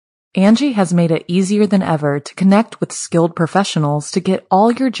Angie has made it easier than ever to connect with skilled professionals to get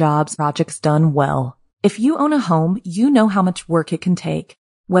all your jobs projects done well. If you own a home, you know how much work it can take,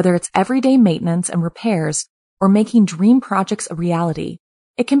 whether it's everyday maintenance and repairs or making dream projects a reality.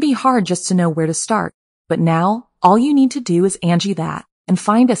 It can be hard just to know where to start, but now all you need to do is Angie that and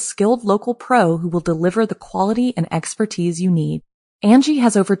find a skilled local pro who will deliver the quality and expertise you need. Angie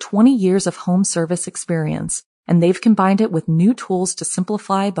has over 20 years of home service experience, and they've combined it with new tools to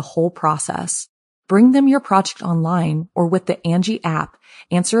simplify the whole process. Bring them your project online or with the Angie app,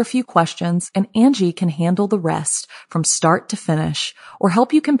 answer a few questions, and Angie can handle the rest from start to finish, or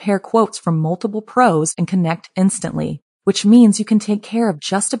help you compare quotes from multiple pros and connect instantly, which means you can take care of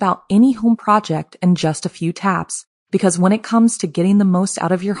just about any home project in just a few taps. Because when it comes to getting the most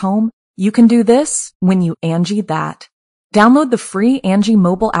out of your home, you can do this when you Angie that. Download the free Angie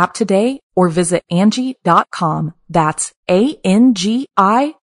mobile app today or visit Angie.com. That's ANGI.com.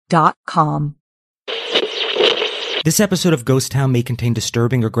 This episode of Ghost Town may contain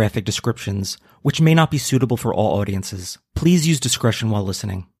disturbing or graphic descriptions, which may not be suitable for all audiences. Please use discretion while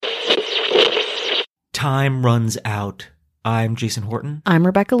listening. Time runs out. I'm Jason Horton. I'm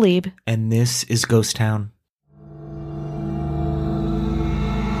Rebecca Lieb. And this is Ghost Town.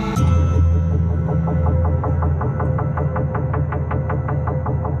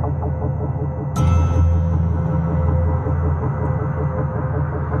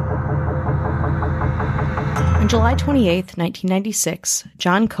 On July 28, 1996,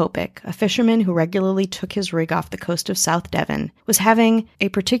 John Kopik, a fisherman who regularly took his rig off the coast of South Devon, was having a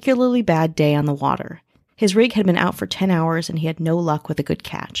particularly bad day on the water. His rig had been out for 10 hours and he had no luck with a good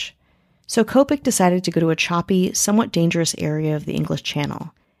catch. So Kopik decided to go to a choppy, somewhat dangerous area of the English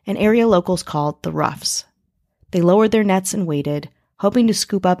Channel, an area locals called the Roughs. They lowered their nets and waited, hoping to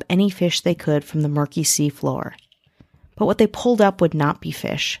scoop up any fish they could from the murky sea floor. But what they pulled up would not be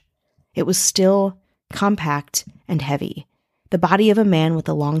fish. It was still compact and heavy, the body of a man with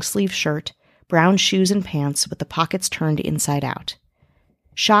a long-sleeve shirt, brown shoes and pants with the pockets turned inside out.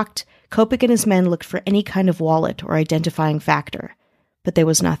 Shocked, Kopik and his men looked for any kind of wallet or identifying factor, but there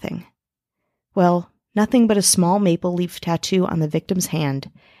was nothing. Well, nothing but a small maple leaf tattoo on the victim's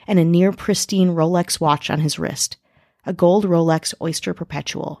hand and a near-pristine Rolex watch on his wrist, a gold Rolex Oyster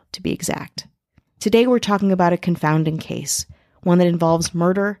Perpetual, to be exact. Today we're talking about a confounding case, one that involves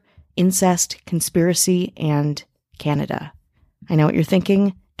murder, incest, conspiracy, and Canada. I know what you're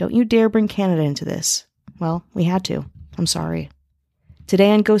thinking. Don't you dare bring Canada into this. Well, we had to. I'm sorry.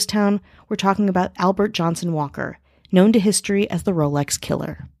 Today on Ghost Town, we're talking about Albert Johnson Walker, known to history as the Rolex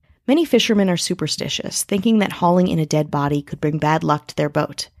Killer. Many fishermen are superstitious, thinking that hauling in a dead body could bring bad luck to their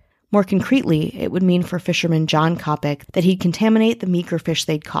boat. More concretely, it would mean for fisherman John Kopik that he'd contaminate the meager fish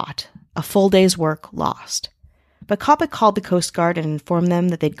they'd caught, a full day's work lost. But Kopik called the Coast Guard and informed them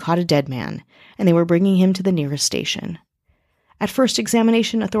that they'd caught a dead man, and they were bringing him to the nearest station. At first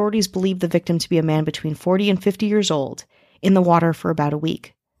examination, authorities believed the victim to be a man between 40 and 50 years old, in the water for about a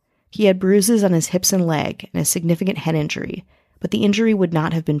week. He had bruises on his hips and leg and a significant head injury, but the injury would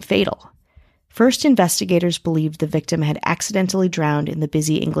not have been fatal. First, investigators believed the victim had accidentally drowned in the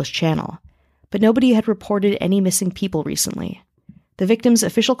busy English Channel, but nobody had reported any missing people recently. The victim's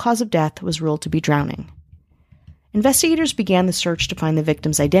official cause of death was ruled to be drowning. Investigators began the search to find the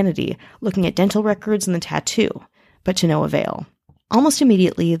victim's identity, looking at dental records and the tattoo, but to no avail. Almost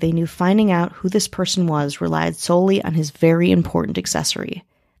immediately, they knew finding out who this person was relied solely on his very important accessory,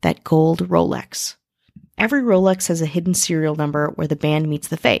 that gold Rolex. Every Rolex has a hidden serial number where the band meets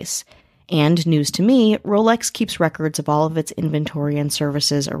the face, and, news to me, Rolex keeps records of all of its inventory and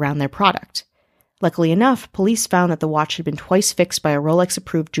services around their product. Luckily enough, police found that the watch had been twice fixed by a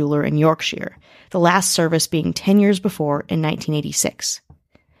Rolex-approved jeweler in Yorkshire, the last service being 10 years before in 1986.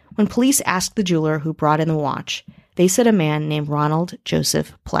 When police asked the jeweler who brought in the watch, they said a man named Ronald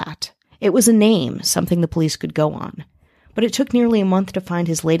Joseph Platt. It was a name, something the police could go on, but it took nearly a month to find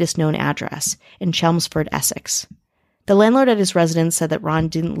his latest known address, in Chelmsford, Essex. The landlord at his residence said that Ron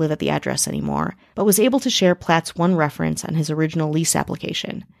didn't live at the address anymore, but was able to share Platt's one reference on his original lease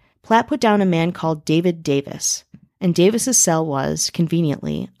application. Platt put down a man called David Davis, and Davis's cell was,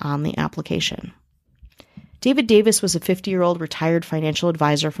 conveniently, on the application. David Davis was a 50-year-old retired financial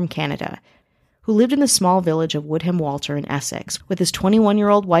advisor from Canada, who lived in the small village of Woodham Walter in Essex with his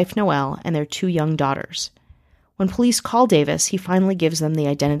 21-year-old wife Noelle and their 2 young daughters. When police call Davis, he finally gives them the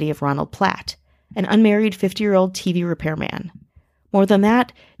identity of Ronald Platt, an unmarried 50-year-old TV repairman. More than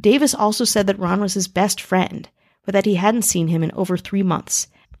that, Davis also said that Ron was his best friend, but that he hadn't seen him in over 3 months,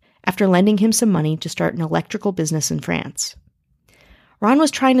 after lending him some money to start an electrical business in France. Ron was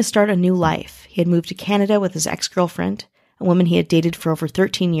trying to start a new life. He had moved to Canada with his ex-girlfriend, a woman he had dated for over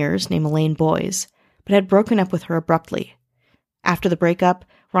 13 years named Elaine Boyes, but had broken up with her abruptly. After the breakup,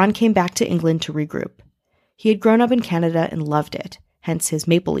 Ron came back to England to regroup. He had grown up in Canada and loved it, hence his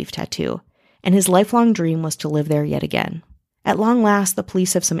maple leaf tattoo, and his lifelong dream was to live there yet again. At long last, the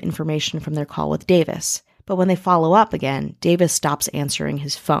police have some information from their call with Davis, but when they follow up again, Davis stops answering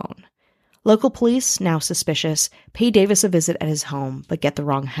his phone. Local police, now suspicious, pay Davis a visit at his home, but get the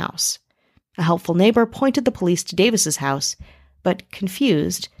wrong house. A helpful neighbor pointed the police to Davis's house, but,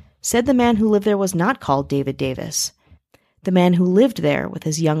 confused, said the man who lived there was not called David Davis. The man who lived there with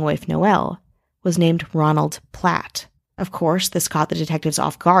his young wife Noelle was named Ronald Platt. Of course, this caught the detectives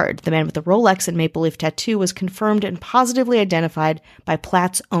off guard. The man with the Rolex and maple leaf tattoo was confirmed and positively identified by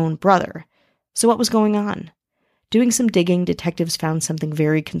Platt's own brother. So what was going on? Doing some digging, detectives found something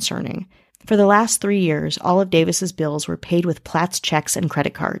very concerning. For the last 3 years, all of Davis's bills were paid with Platt's checks and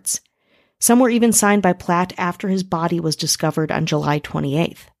credit cards. Some were even signed by Platt after his body was discovered on July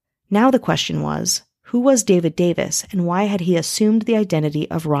 28th. Now the question was, who was David Davis and why had he assumed the identity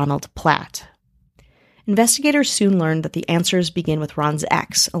of Ronald Platt? Investigators soon learned that the answers begin with Ron's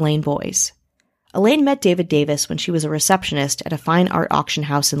ex, Elaine Boyes. Elaine met David Davis when she was a receptionist at a fine art auction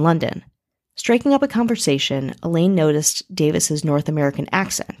house in London. Striking up a conversation, Elaine noticed Davis's North American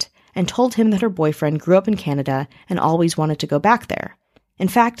accent and told him that her boyfriend grew up in Canada and always wanted to go back there. In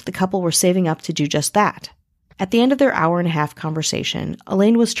fact, the couple were saving up to do just that. At the end of their hour-and-a-half conversation,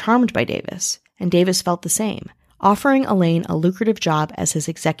 Elaine was charmed by Davis, and Davis felt the same, offering Elaine a lucrative job as his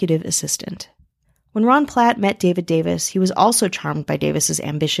executive assistant. When Ron Platt met David Davis, he was also charmed by Davis's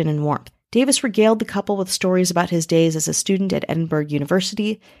ambition and warmth. Davis regaled the couple with stories about his days as a student at Edinburgh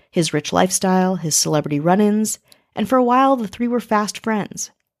University, his rich lifestyle, his celebrity run-ins, and for a while the three were fast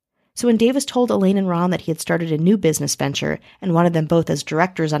friends. So when Davis told Elaine and Ron that he had started a new business venture and wanted them both as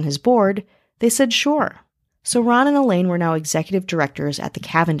directors on his board, they said sure. So Ron and Elaine were now executive directors at the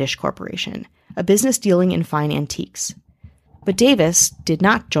Cavendish Corporation, a business dealing in fine antiques. But Davis did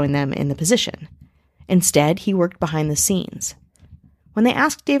not join them in the position. Instead, he worked behind the scenes. When they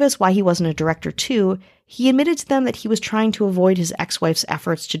asked Davis why he wasn't a director too, he admitted to them that he was trying to avoid his ex-wife's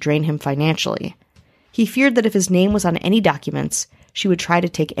efforts to drain him financially. He feared that if his name was on any documents, she would try to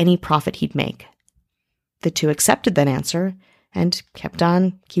take any profit he'd make. The two accepted that answer and kept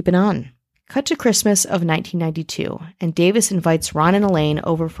on keeping on. Cut to Christmas of 1992, and Davis invites Ron and Elaine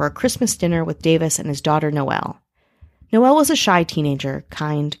over for a Christmas dinner with Davis and his daughter Noelle. Noelle was a shy teenager,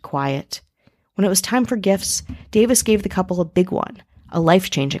 kind, quiet. When it was time for gifts, Davis gave the couple a big one, a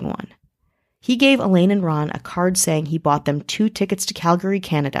life-changing one. He gave Elaine and Ron a card saying he bought them 2 tickets to Calgary,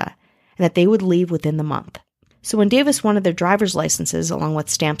 Canada, and that they would leave within the month. So when Davis wanted their driver's licenses along with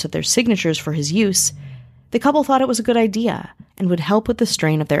stamps of their signatures for his use, the couple thought it was a good idea and would help with the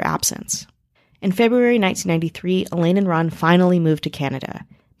strain of their absence. In February 1993, Elaine and Ron finally moved to Canada,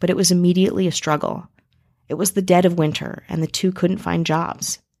 but it was immediately a struggle. It was the dead of winter, and the two couldn't find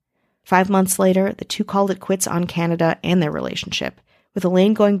jobs. 5 months later, the two called it quits on Canada and their relationship, with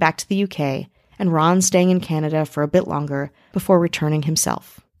Elaine going back to the UK and Ron staying in Canada for a bit longer before returning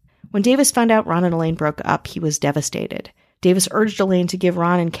himself. When Davis found out Ron and Elaine broke up, he was devastated. Davis urged Elaine to give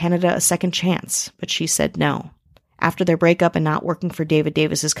Ron and Canada a second chance, but she said no. After their breakup and not working for David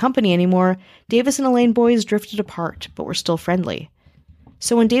Davis's company anymore, Davis and Elaine Boyes drifted apart, but were still friendly.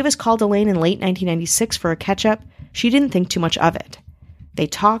 So when Davis called Elaine in late 1996 for a catch-up, she didn't think too much of it. They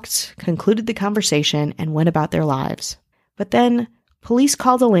talked, concluded the conversation, and went about their lives. But then, police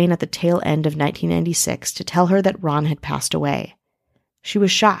called Elaine at the tail end of 1996 to tell her that Ron had passed away. She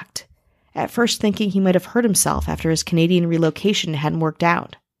was shocked, at first thinking he might have hurt himself after his Canadian relocation hadn't worked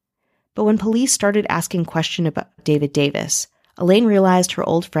out. But when police started asking questions about David Davis, Elaine realized her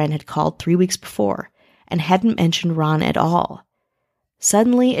old friend had called 3 weeks before and hadn't mentioned Ron at all.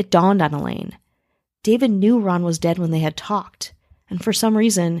 Suddenly, it dawned on Elaine. David knew Ron was dead when they had talked, and for some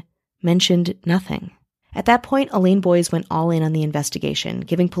reason, mentioned nothing. At that point, Elaine Boyes went all in on the investigation,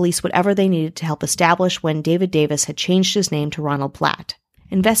 giving police whatever they needed to help establish when David Davis had changed his name to Ronald Platt.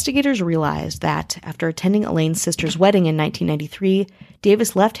 Investigators realized that, after attending Elaine's sister's wedding in 1993,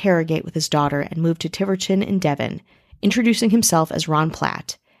 Davis left Harrogate with his daughter and moved to Tiverton in Devon, introducing himself as Ron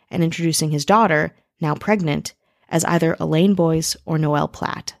Platt, and introducing his daughter, now pregnant, as either Elaine Boyes or Noelle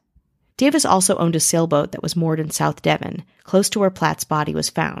Platt. Davis also owned a sailboat that was moored in South Devon, close to where Platt's body was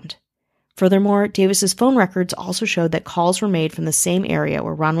found. Furthermore, Davis's phone records also showed that calls were made from the same area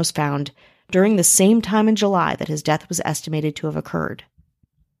where Ron was found during the same time in July that his death was estimated to have occurred.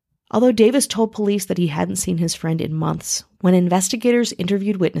 Although Davis told police that he hadn't seen his friend in months, when investigators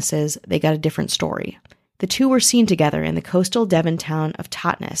interviewed witnesses, they got a different story. The two were seen together in the coastal Devon town of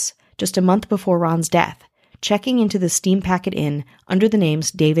Totnes just a month before Ron's death, checking into the Steam Packet Inn under the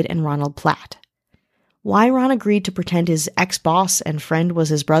names David and Ronald Platt. Why Ron agreed to pretend his ex-boss and friend was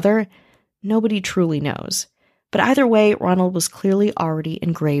his brother, nobody truly knows. But either way, Ronald was clearly already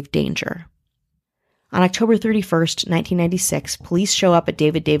in grave danger. On October 31st, 1996, police show up at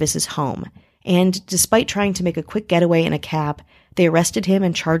David Davis's home, and despite trying to make a quick getaway in a cab, they arrested him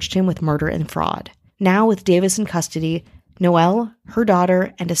and charged him with murder and fraud. Now, with Davis in custody, Noelle, her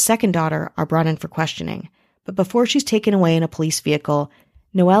daughter, and a second daughter are brought in for questioning. But before she's taken away in a police vehicle,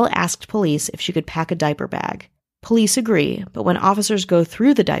 Noelle asked police if she could pack a diaper bag. Police agree, but when officers go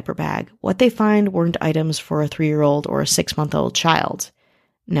through the diaper bag, what they find weren't items for a 3-year-old or a 6-month-old child.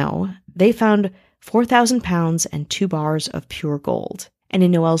 No, they found 4,000 pounds and 2 bars of pure gold. And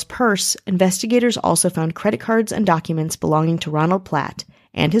in Noelle's purse, investigators also found credit cards and documents belonging to Ronald Platt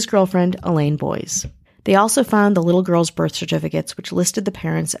and his girlfriend, Elaine Boyes. They also found the little girl's birth certificates, which listed the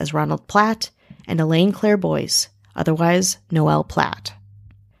parents as Ronald Platt and Elaine Claire Boyes, otherwise Noelle Platt.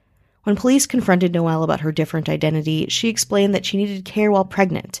 When police confronted Noelle about her different identity, she explained that she needed care while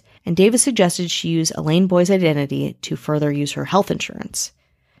pregnant, and Davis suggested she use Elaine Boyes' identity to further use her health insurance.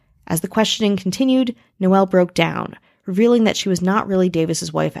 As the questioning continued, Noelle broke down, revealing that she was not really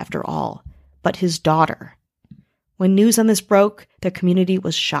Davis's wife after all, but his daughter. When news on this broke, their community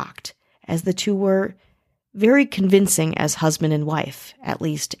was shocked, as the two were very convincing as husband and wife, at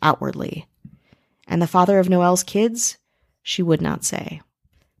least outwardly. And the father of Noelle's kids? She would not say.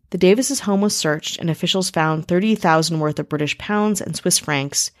 The Davis' home was searched, and officials found 30,000 worth of British pounds and Swiss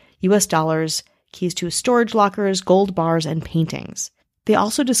francs, US dollars, keys to storage lockers, gold bars, and paintings. They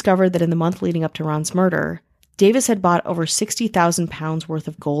also discovered that in the month leading up to Ron's murder, Davis had bought over 60,000 pounds worth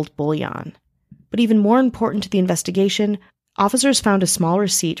of gold bullion. But even more important to the investigation, officers found a small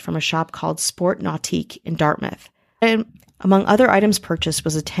receipt from a shop called Sport Nautique in Dartmouth. And among other items purchased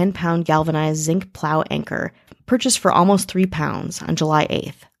was a 10-pound galvanized zinc plow anchor, purchased for almost £3 on July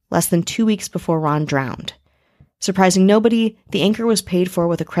 8th, less than 2 weeks before Ron drowned. Surprising nobody, the anchor was paid for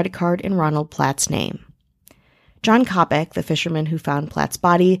with a credit card in Ronald Platt's name. John Kopic, the fisherman who found Platt's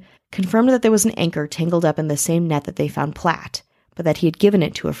body, confirmed that there was an anchor tangled up in the same net that they found Platt, but that he had given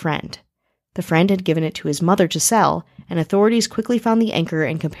it to a friend. The friend had given it to his mother to sell, and authorities quickly found the anchor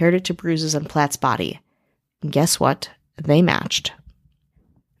and compared it to bruises on Platt's body. And guess what? They matched.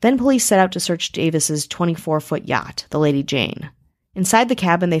 Then police set out to search Davis's 24-foot yacht, the Lady Jane. Inside the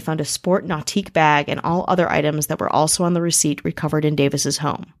cabin, they found a Sport Nautique bag and all other items that were also on the receipt recovered in Davis's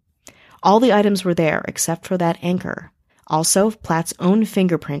home. All the items were there except for that anchor. Also, Platt's own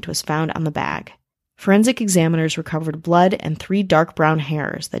fingerprint was found on the bag. Forensic examiners recovered blood and 3 dark brown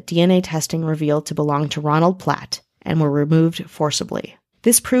hairs that DNA testing revealed to belong to Ronald Platt and were removed forcibly.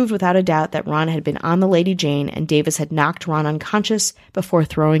 This proved without a doubt that Ron had been on the Lady Jane and Davis had knocked Ron unconscious before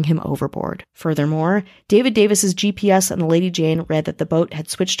throwing him overboard. Furthermore, David Davis's GPS on the Lady Jane read that the boat had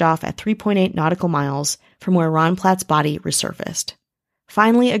switched off at 3.8 nautical miles from where Ron Platt's body resurfaced.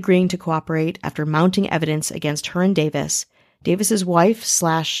 Finally agreeing to cooperate after mounting evidence against her and Davis, Davis's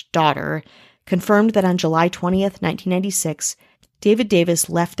wife/daughter confirmed that on July 20th, 1996, David Davis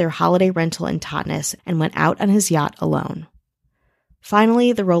left their holiday rental in Totnes and went out on his yacht alone.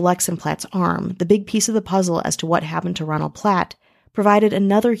 Finally, the Rolex in Platt's arm, the big piece of the puzzle as to what happened to Ronald Platt, provided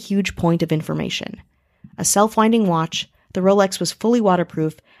another huge point of information. A self-winding watch, the Rolex was fully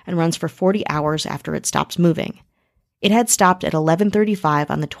waterproof and runs for 40 hours after it stops moving. It had stopped at 11:35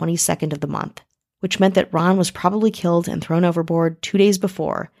 on the 22nd of the month, which meant that Ron was probably killed and thrown overboard 2 days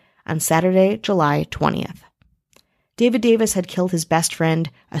before, on Saturday, July 20th. David Davis had killed his best friend,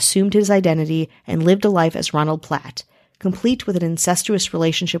 assumed his identity, and lived a life as Ronald Platt, complete with an incestuous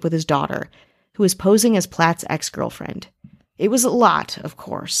relationship with his daughter, who was posing as Platt's ex-girlfriend. It was a lot, of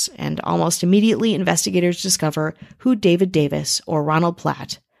course, and almost immediately investigators discover who David Davis, or Ronald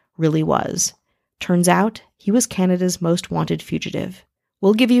Platt, really was. Turns out, he was Canada's most wanted fugitive.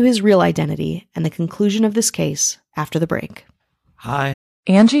 We'll give you his real identity and the conclusion of this case after the break. Hi.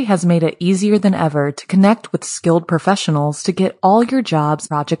 Angie has made it easier than ever to connect with skilled professionals to get all your jobs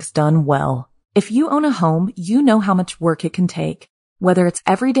projects done well. If you own a home, you know how much work it can take, whether it's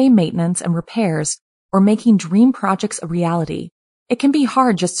everyday maintenance and repairs or making dream projects a reality. It can be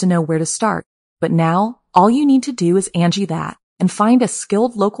hard just to know where to start, but now all you need to do is Angie that and find a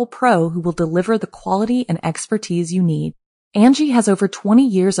skilled local pro who will deliver the quality and expertise you need. Angie has over 20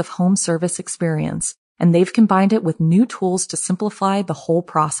 years of home service experience, and they've combined it with new tools to simplify the whole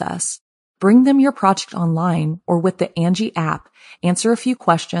process. Bring them your project online or with the Angie app, answer a few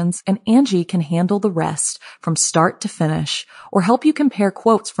questions, and Angie can handle the rest from start to finish or help you compare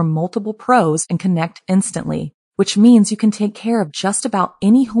quotes from multiple pros and connect instantly, which means you can take care of just about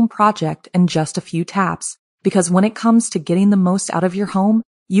any home project in just a few taps. Because when it comes to getting the most out of your home,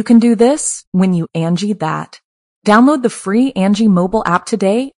 you can do this when you Angie that. Download the free Angie mobile app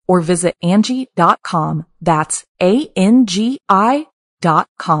today or visit Angie.com. That's ANGI.com.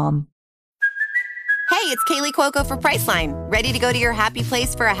 Hey, it's Kaylee Cuoco for Priceline. Ready to go to your happy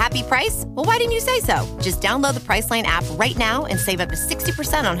place for a happy price? Well, why didn't you say so? Just download the Priceline app right now and save up to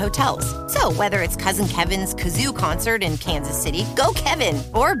 60% on hotels. So whether it's Cousin Kevin's Kazoo Concert in Kansas City, go Kevin,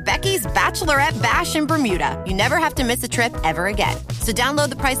 or Becky's Bachelorette Bash in Bermuda, you never have to miss a trip ever again. So download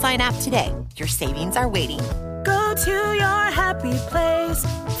the Priceline app today. Your savings are waiting. Go to your happy place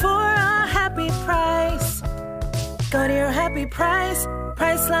for a happy price. Go to your happy price,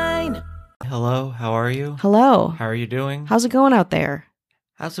 Priceline. Hello, how are you? Hello. How are you doing? How's it going out there?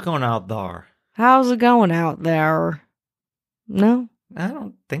 How's it going out there? How's it going out there? No? I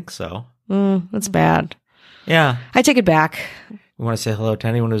don't think so. That's bad. Yeah. I take it back. We want to say hello to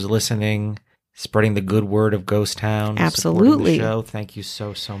anyone who's listening, spreading the good word of Ghost Town. Absolutely. Supporting the show. Thank you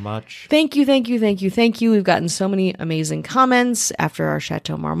so much. Thank you. We've gotten so many amazing comments after our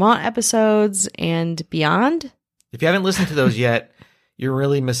Chateau Marmont episodes and beyond. If you haven't listened to those yet, you're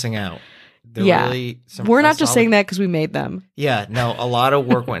really missing out. They're really we're not just saying that because we made them. Yeah, no, a lot of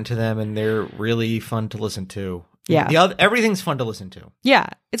work went into them, and they're really fun to listen to. Yeah. Everything's fun to listen to. Yeah,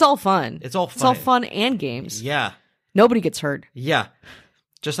 it's all fun. It's all fun. It's all fun and games. Yeah. Nobody gets hurt. Yeah.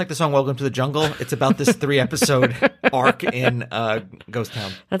 Just like the song Welcome to the Jungle, it's about this 3-episode arc in Ghost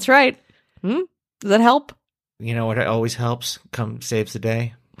Town. That's right. Does that help? You know what always helps? Come saves the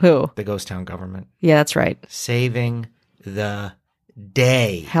day? Who? The Ghost Town government. Yeah, that's right. Saving the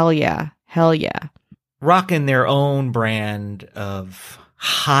day. Hell yeah. Hell yeah. Rocking their own brand of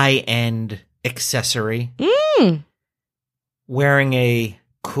high-end accessory. Wearing a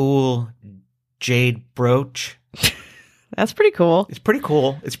cool jade brooch. That's pretty cool. It's pretty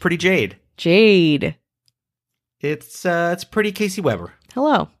cool. It's pretty jade. Jade. It's pretty Casey Weber.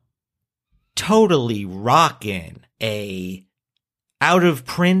 Hello. Totally rocking a out of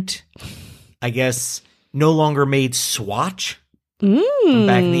print, I guess, no longer made swatch. From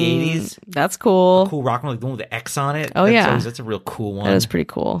back in the 80s. That's cool. Cool rock, like the one with the X on it. Oh, yeah. That's a real cool one. That is pretty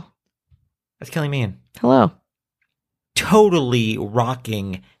cool. That's Kelly Meehan. Hello. Totally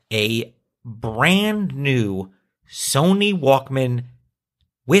rocking a brand new Sony Walkman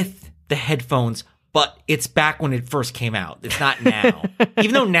with the headphones, but it's back when it first came out. It's not now.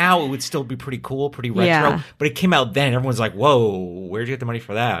 Even though now it would still be pretty cool, pretty retro, Yeah. but it came out then. Everyone's like, whoa, where'd you get the money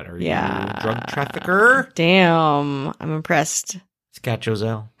for that? Are you a drug trafficker? Damn. I'm impressed. Scott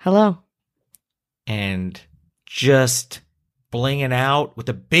Joselle. Hello. And just blinging out with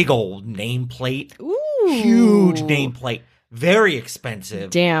a big old nameplate. Ooh. Huge nameplate. Very expensive.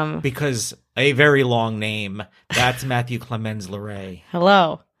 Damn. Because a very long name. That's Matthew Clemens Leray.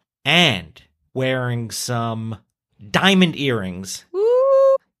 Hello. And wearing some diamond earrings.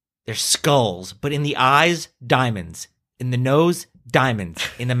 Ooh. They're skulls, but in the eyes, diamonds. In the nose, diamonds.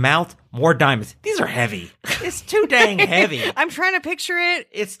 In the mouth, more diamonds. These are heavy. It's too dang heavy. I'm trying to picture it.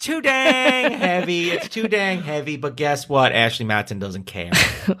 It's too dang heavy. It's too dang heavy. But guess what? Ashley Madsen doesn't care.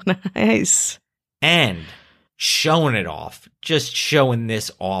 Nice. And showing it off. Just showing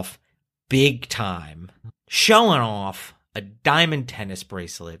this off big time. Showing off a diamond tennis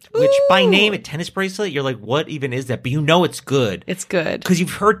bracelet. Which by name, a tennis bracelet, you're like, what even is that? But you know it's good. It's good. Because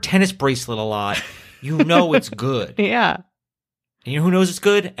you've heard tennis bracelet a lot. You know it's good. Yeah. And you know who knows it's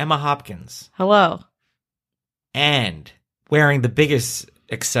good? Emma Hopkins. Hello. And wearing the biggest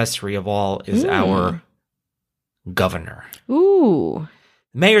accessory of all is our governor. Ooh.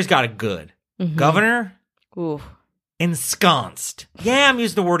 The mayor's got it good. Mm-hmm. Governor? Ooh. Ensconced. Yeah, I'm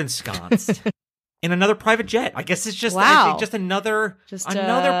using the word ensconced. In another private jet. I guess it's just, wow. I think just another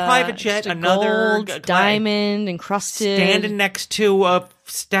private jet, another gold, diamond encrusted. Standing next to a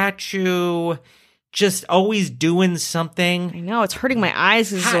statue, just always doing something. I know, it's hurting my eyes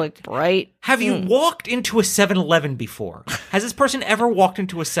because it's like bright. Have you walked into a 7-Eleven before? Has this person ever walked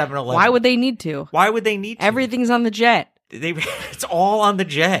into a 7-Eleven? Why would they need to? Why would they need to? Everything's on the jet. It's all on the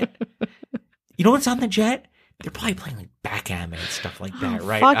jet. You know what's on the jet? They're probably playing like backgammon and stuff like that,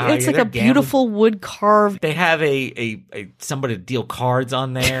 right? Fuck, it's like a beautiful wood carved. They have a somebody to deal cards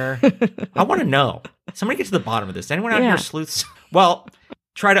on there. I want to know. Somebody get to the bottom of this. Anyone out here sleuths? Well,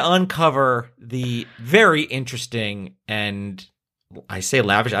 try to uncover the very interesting and I say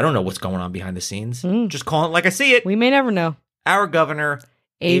lavish. I don't know what's going on behind the scenes. Just call it like I see it. We may never know. Our governor,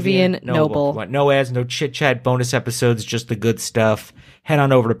 Avian Noble. What, no ads, no chit chat, bonus episodes, just the good stuff. Head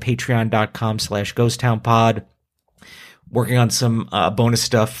on over to patreon.com/ghosttownpod. Working on some bonus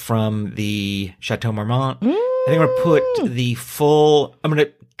stuff from the Chateau Marmont. I think I'm going to put I'm going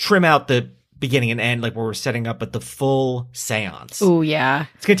to trim out the beginning and end, like where we're setting up at the full seance. Oh, yeah.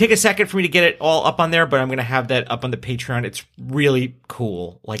 It's going to take a second for me to get it all up on there, but I'm going to have that up on the Patreon. It's really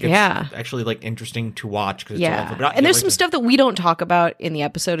cool. Like, it's actually like interesting to watch. Cause it's all and there's some stuff that we don't talk about in the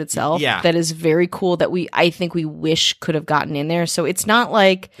episode itself that is very cool that I think we wish could have gotten in there. So it's not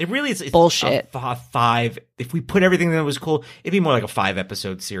like it really is bullshit. Five. If we put everything that was cool, it'd be more like a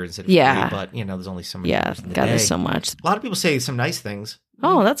 5-episode series. Yeah. But, you know, there's only so many. Yeah. God, there's so much. A lot of people say some nice things.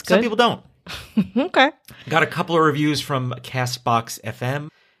 Oh, that's good. Some people don't. Okay. Got a couple of reviews from Castbox FM.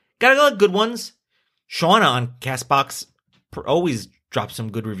 Got a lot of good ones. Shauna on Castbox always drops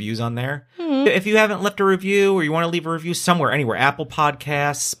some good reviews on there. Mm-hmm. If you haven't left a review or you want to leave a review somewhere, anywhere, Apple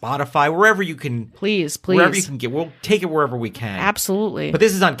Podcasts, Spotify, wherever you can. Please. Wherever you can get. We'll take it wherever we can. Absolutely. But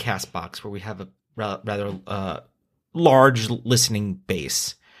this is on Castbox where we have a rather large listening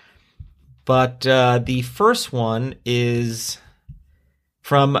base. But the first one is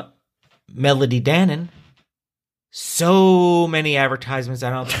from Melody Dannon. So many advertisements, I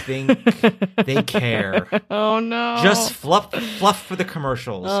don't think they care. Oh, no. Just fluff for the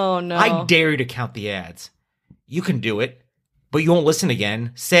commercials. Oh, no. I dare you to count the ads. You can do it, but you won't listen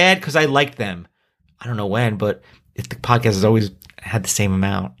again. Sad because I liked them. I don't know when, but if the podcast has always had the same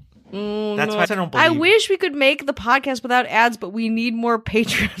amount. That's why I don't believe. I wish we could make the podcast without ads, but we need more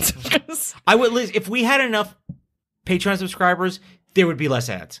patrons. I would, if we had enough Patreon subscribers, there would be less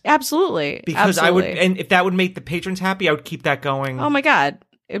ads. Absolutely. Because I would, and if that would make the patrons happy, I would keep that going. Oh my God.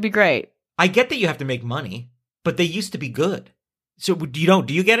 It'd be great. I get that you have to make money, but they used to be good. So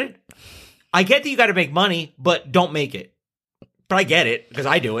do you get it? I get that you got to make money, but don't make it. But I get it because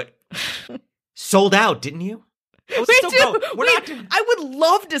I do it. Sold out, didn't you? We do. I would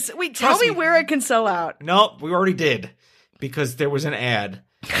love to. Wait, tell me where it can sell out. No, we already did because there was an ad.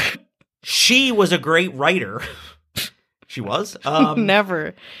 She was a great writer. She was.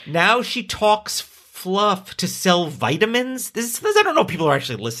 Never. Now she talks fluff to sell vitamins. This I don't know if people are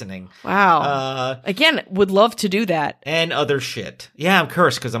actually listening. Wow. Again, would love to do that. And other shit. Yeah, I'm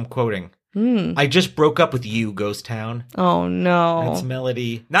cursed because I'm quoting. I just broke up with you, Ghost Town. Oh, no. That's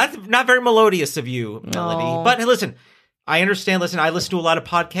Melody. Not very melodious of you, Melody. No. But hey, listen, I understand. Listen, I listen to a lot of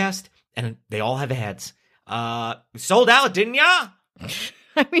podcasts, and they all have ads. Sold out, didn't ya?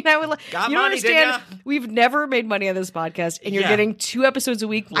 I mean, I would. Got you money, don't understand. didn't ya? We've never made money on this podcast, and you're getting 2 episodes a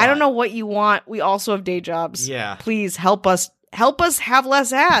week. I don't know what you want. We also have day jobs. Yeah. Please help us. Help us have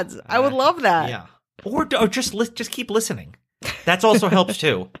less ads. I would love that. Yeah. Or just keep listening. That's also helps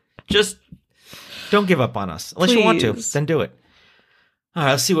too. Just don't give up on us. Unless you want to, then do it. All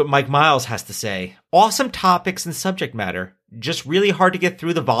right, let's see what Mike Miles has to say. Awesome topics and subject matter. Just really hard to get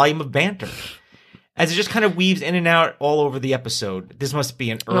through the volume of banter. As it just kind of weaves in and out all over the episode. This must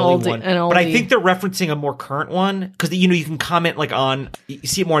be an early one. But I think they're referencing a more current one. Because, you can comment like on, you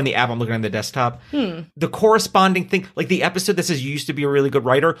see it more in the app. I'm looking on the desktop. The corresponding thing, like the episode that says you used to be a really good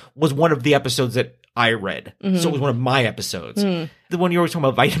writer was one of the episodes that I read. So it was one of my episodes. The one you're always talking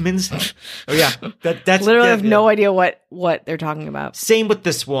about, vitamins. Oh yeah. That's literally have no idea what they're talking about. Same with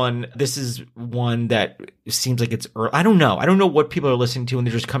this one. This is one that seems like it's early. I don't know. I don't know what people are listening to and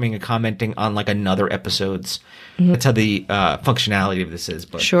they're just coming and commenting on like another episodes. That's how the functionality of this is.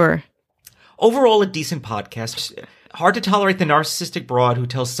 But sure. Overall, a decent podcast. Hard to tolerate the narcissistic broad who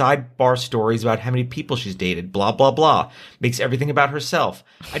tells sidebar stories about how many people she's dated, blah, blah, blah. Makes everything about herself.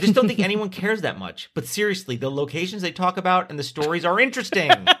 I just don't think anyone cares that much. But seriously, the locations they talk about and the stories are interesting.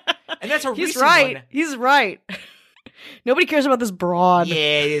 And that's a recent one. He's right. Nobody cares about this broad.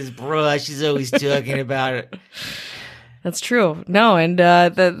 Yeah, this broad. She's always talking about it. That's true. No, and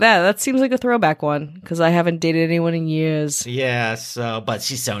that seems like a throwback one because I haven't dated anyone in years. Yeah, but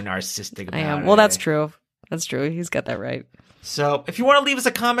she's so narcissistic about it. I am. Well, that's true. That's true. He's got that right. So if you want to leave us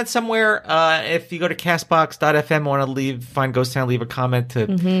a comment somewhere, if you go to castbox.fm and want to find Ghost Town, leave a comment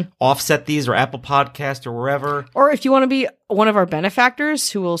to offset these or Apple Podcast or wherever. Or if you want to be one of our benefactors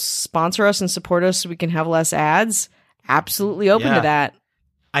who will sponsor us and support us so we can have less ads, absolutely open to that.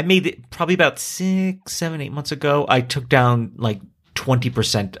 I made it probably about 6, 7, 8 months ago. I took down like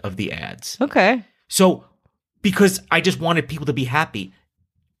 20% of the ads. Okay. So because I just wanted people to be happy.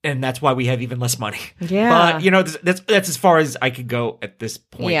 And that's why we have even less money. Yeah. But, that's as far as I could go at this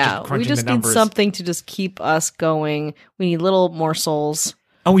point. Yeah, we just need something to just keep us going. We need little morsels.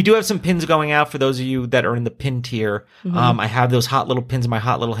 Oh, we do have some pins going out for those of you that are in the pin tier. I have those hot little pins in my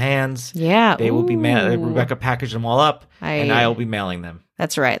hot little hands. Yeah. They will be Rebecca packaged them all up, and I will be mailing them.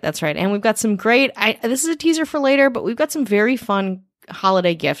 That's right. And we've got some great, this is a teaser for later, but we've got some very fun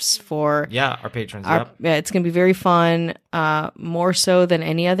holiday gifts for our patrons. Yeah, it's going to be very fun, more so than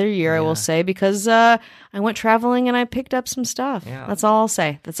any other year, I will say, because I went traveling and I picked up some stuff. Yeah. That's all I'll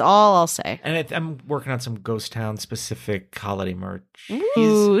say. And I'm working on some Ghost Town specific holiday merch.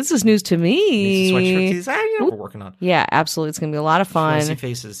 Ooh, this is news to me. Sweatshirts, we're working on. Yeah, absolutely. It's going to be a lot of fun. You want to see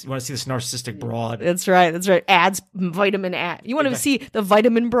faces. You want to see this narcissistic broad. That's right. Ads, vitamin ad. You want to see the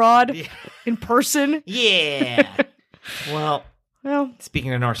vitamin broad in person? Yeah. Well,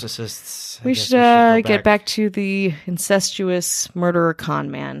 speaking of narcissists, we should get back to the incestuous murderer con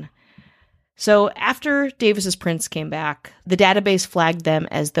man. So after Davis's prints came back, the database flagged them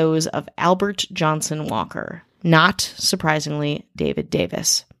as those of Albert Johnson Walker, not surprisingly, David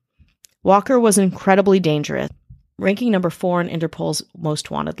Davis. Walker was incredibly dangerous, ranking number 4 on Interpol's most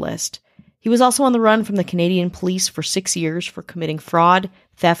wanted list. He was also on the run from the Canadian police for 6 years for committing fraud,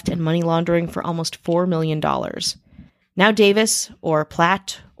 theft, and money laundering for almost $4 million. Now Davis, or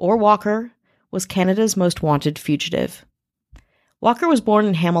Platt, or Walker, was Canada's most wanted fugitive. Walker was born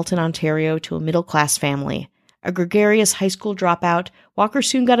in Hamilton, Ontario, to a middle-class family. A gregarious high school dropout, Walker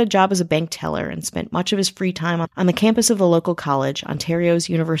soon got a job as a bank teller and spent much of his free time on the campus of the local college, Ontario's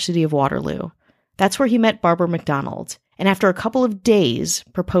University of Waterloo. That's where he met Barbara MacDonald, and after a couple of days,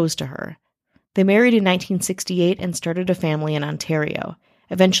 proposed to her. They married in 1968 and started a family in Ontario,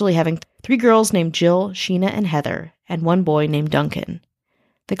 eventually having 3 girls named Jill, Sheena, and Heather, and 1 boy named Duncan.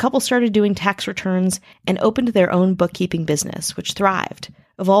 The couple started doing tax returns and opened their own bookkeeping business, which thrived,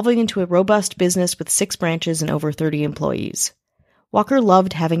 evolving into a robust business with 6 branches and over 30 employees. Walker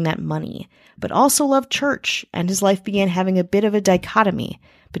loved having that money, but also loved church, and his life began having a bit of a dichotomy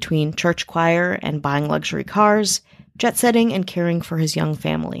between church choir and buying luxury cars, jet-setting, and caring for his young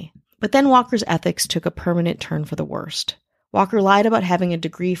family. But then Walker's ethics took a permanent turn for the worst. Walker lied about having a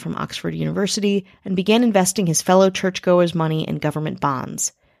degree from Oxford University and began investing his fellow churchgoers' money in government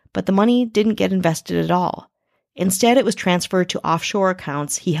bonds. But the money didn't get invested at all. Instead, it was transferred to offshore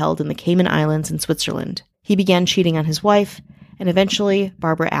accounts he held in the Cayman Islands and Switzerland. He began cheating on his wife, and eventually,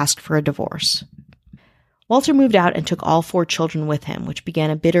 Barbara asked for a divorce. Walter moved out and took all 4 children with him, which began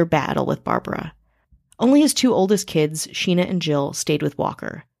a bitter battle with Barbara. Only his 2 oldest kids, Sheena and Jill, stayed with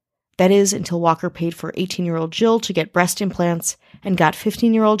Walker. That is, until Walker paid for 18-year-old Jill to get breast implants and got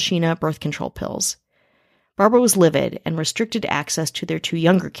 15-year-old Sheena birth control pills. Barbara was livid and restricted access to their 2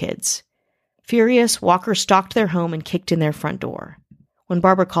 younger kids. Furious, Walker stalked their home and kicked in their front door. When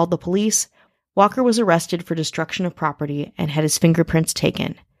Barbara called the police, Walker was arrested for destruction of property and had his fingerprints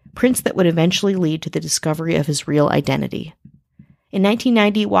taken, prints that would eventually lead to the discovery of his real identity. In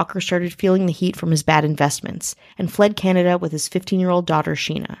 1990, Walker started feeling the heat from his bad investments and fled Canada with his 15-year-old daughter,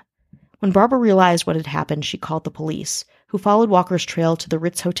 Sheena. When Barbara realized what had happened, she called the police, who followed Walker's trail to the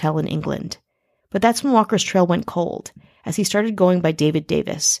Ritz Hotel in England. But that's when Walker's trail went cold, as he started going by David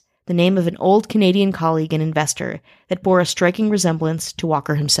Davis, the name of an old Canadian colleague and investor that bore a striking resemblance to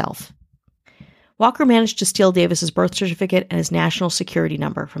Walker himself. Walker managed to steal Davis's birth certificate and his national security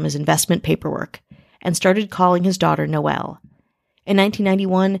number from his investment paperwork, and started calling his daughter Noelle. In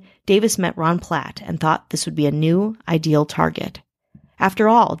 1991, Davis met Ron Platt and thought this would be a new, ideal target. After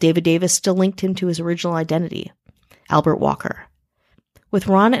all, David Davis still linked him to his original identity, Albert Walker. With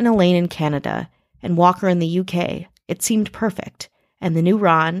Ron and Elaine in Canada, and Walker in the UK, it seemed perfect, and the new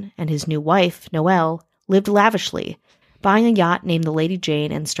Ron and his new wife, Noelle, lived lavishly, buying a yacht named the Lady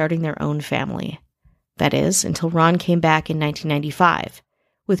Jane and starting their own family. That is, until Ron came back in 1995.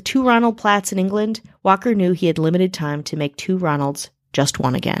 With 2 Ronald Platts in England, Walker knew he had limited time to make 2 Ronalds, just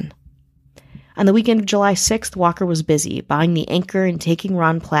one again. On the weekend of July 6th, Walker was busy, buying the Anchor and taking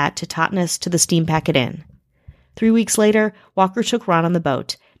Ron Platt to Totnes to the Steam Packet Inn. 3 weeks later, Walker took Ron on the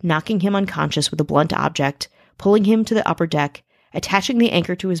boat, knocking him unconscious with a blunt object, pulling him to the upper deck, attaching the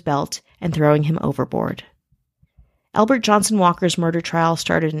anchor to his belt, and throwing him overboard. Albert Johnson Walker's murder trial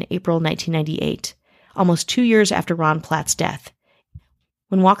started in April 1998, almost 2 years after Ron Platt's death.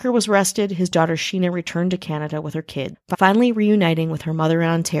 When Walker was arrested, his daughter Sheena returned to Canada with her kid, finally reuniting with her mother in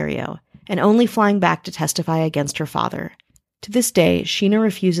Ontario, and only flying back to testify against her father. To this day, Sheena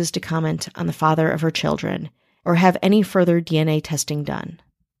refuses to comment on the father of her children, or have any further DNA testing done.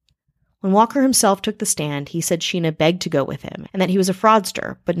 When Walker himself took the stand, he said Sheena begged to go with him, and that he was a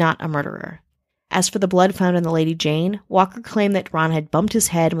fraudster, but not a murderer. As for the blood found on the Lady Jane, Walker claimed that Ron had bumped his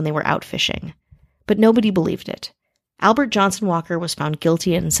head when they were out fishing. But nobody believed it. Albert Johnson Walker was found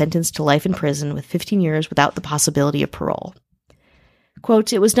guilty and sentenced to life in prison with 15 years without the possibility of parole.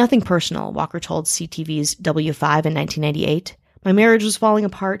 Quote, "It was nothing personal," Walker told CTV's W5 in 1998. "My marriage was falling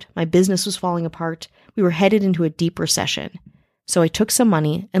apart. My business was falling apart. We were headed into a deep recession. So I took some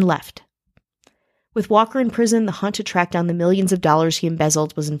money and left." With Walker in prison, the hunt to track down the millions of dollars he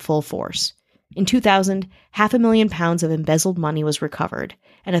embezzled was in full force. In 2000, £500,000 of embezzled money was recovered,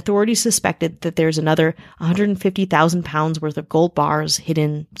 and authorities suspected that there's another £150,000 worth of gold bars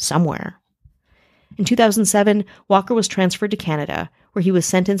hidden somewhere. In 2007, Walker was transferred to Canada, where he was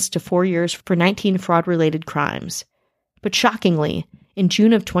sentenced to 4 years for 19 fraud-related crimes. But shockingly, in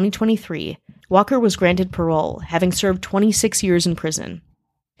June of 2023, Walker was granted parole, having served 26 years in prison.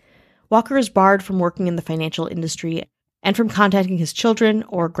 Walker is barred from working in the financial industry and from contacting his children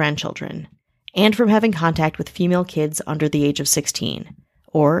or grandchildren, and from having contact with female kids under the age of 16,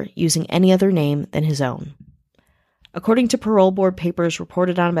 or using any other name than his own. According to parole board papers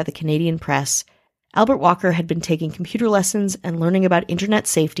reported on by the Canadian press, Albert Walker had been taking computer lessons and learning about internet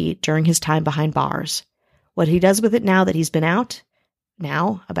safety during his time behind bars. What he does with it now that he's been out,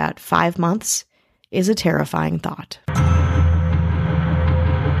 now about 5 months, is a terrifying thought.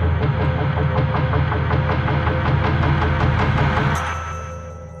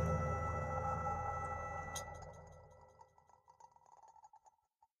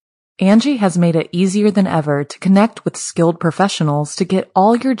 Angie has made it easier than ever to connect with skilled professionals to get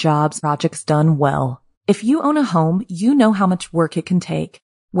all your jobs projects done well. If you own a home, you know how much work it can take,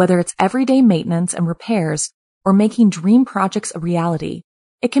 whether it's everyday maintenance and repairs or making dream projects a reality.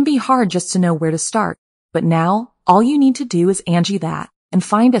 It can be hard just to know where to start, but now all you need to do is Angie that and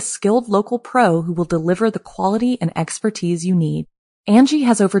find a skilled local pro who will deliver the quality and expertise you need. Angie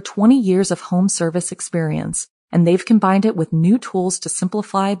has over 20 years of home service experience, and they've combined it with new tools to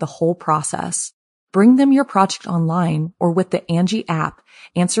simplify the whole process. Bring them your project online or with the Angie app,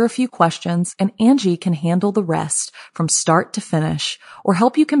 answer a few questions, and Angie can handle the rest from start to finish, or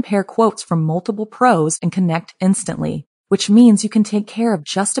help you compare quotes from multiple pros and connect instantly, which means you can take care of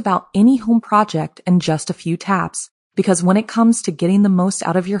just about any home project in just a few taps. Because when it comes to getting the most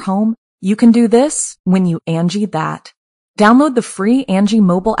out of your home, you can do this when you Angie that. Download the free Angie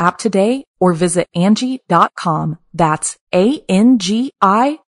mobile app today or visit Angie.com. That's ANGI.com.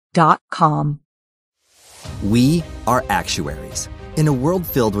 We are actuaries. In a world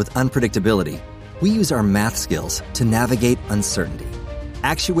filled with unpredictability, we use our math skills to navigate uncertainty.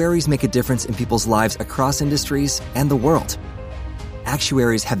 Actuaries make a difference in people's lives across industries and the world.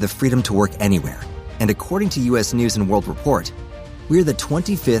 Actuaries have the freedom to work anywhere, and according to U.S. News & World Report, we're the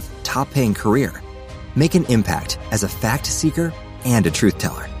 25th top-paying career. Make an impact as a fact seeker and a truth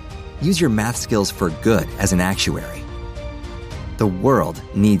teller. Use your math skills for good as an actuary. The world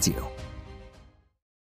needs you.